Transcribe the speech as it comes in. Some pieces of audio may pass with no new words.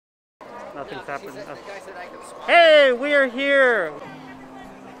Nothing's happening. Hey, we are here!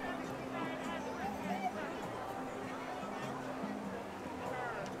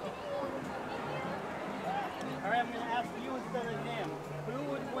 Alright, I'm going to ask you instead of him. Who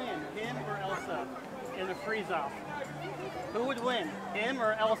would win, him or Elsa, in a freeze-off? Who would win, him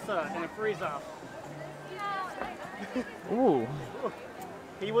or Elsa, in a freeze-off? Ooh.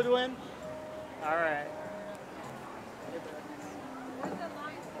 He would win? Alright.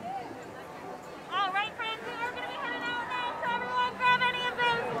 Alright, friends, we are going to be heading out now, so everyone grab any of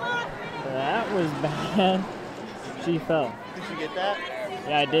those. That was bad. She fell. Did you get that?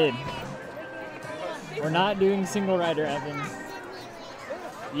 Yeah, I did. We're not doing single rider, Evan.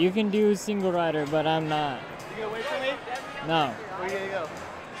 You can do single rider, but I'm not. You gonna wait for me? No. Where are you gonna go?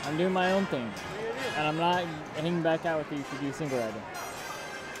 I'm doing my own thing. What are you gonna do? And I'm not hanging back out with you if you do single rider. Here,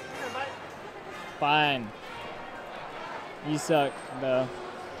 bye. Fine. You suck, though.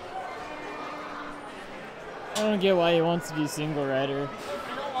 I don't get why he wants to do single rider.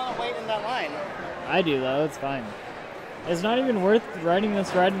 You don't want to wait in that line. I do, though. It's fine. It's not even worth riding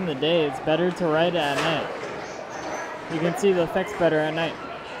this ride in the day. It's better to ride it at night. You can see the effects better at night.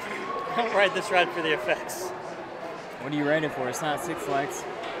 Don't ride this ride for the effects. What do you ride it for? It's not Six Flags.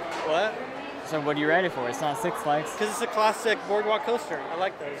 What? So what do you ride it for? It's not Six Flags. Because it's a classic boardwalk coaster. I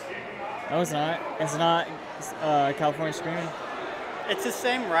like those. No, it's not. It's not California Screaming. It's the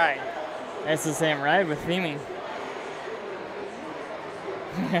same ride. It's the same ride with theming.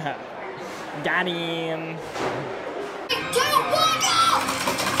 Got him.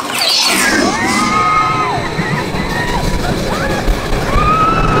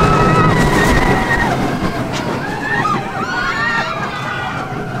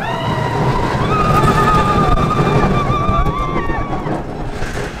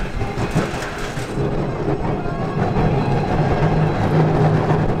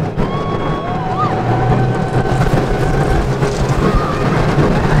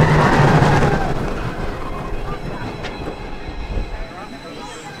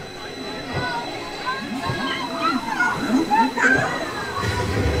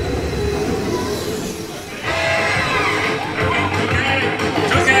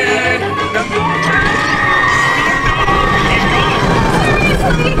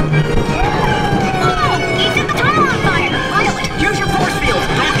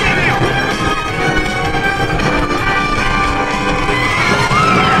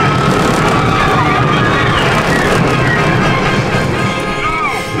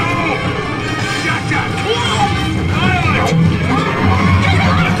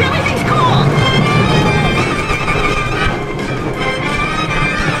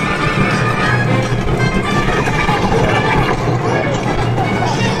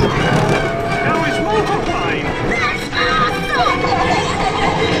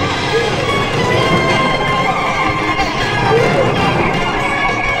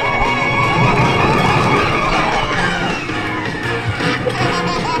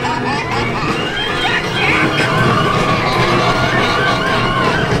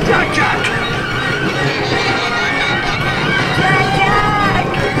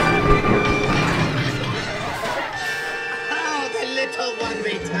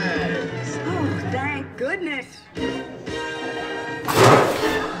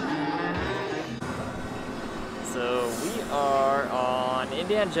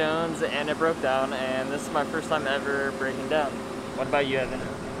 Indiana Jones and it broke down, and this is my first time ever breaking down. What about you, Evan?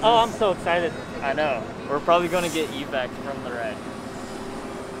 Oh, I'm so excited. I know. We're probably going to get evac from the ride.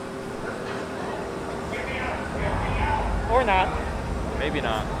 Or not. Maybe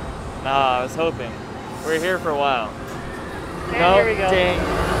not. Nah, I was hoping. We're here for a while. And here we go. Dang.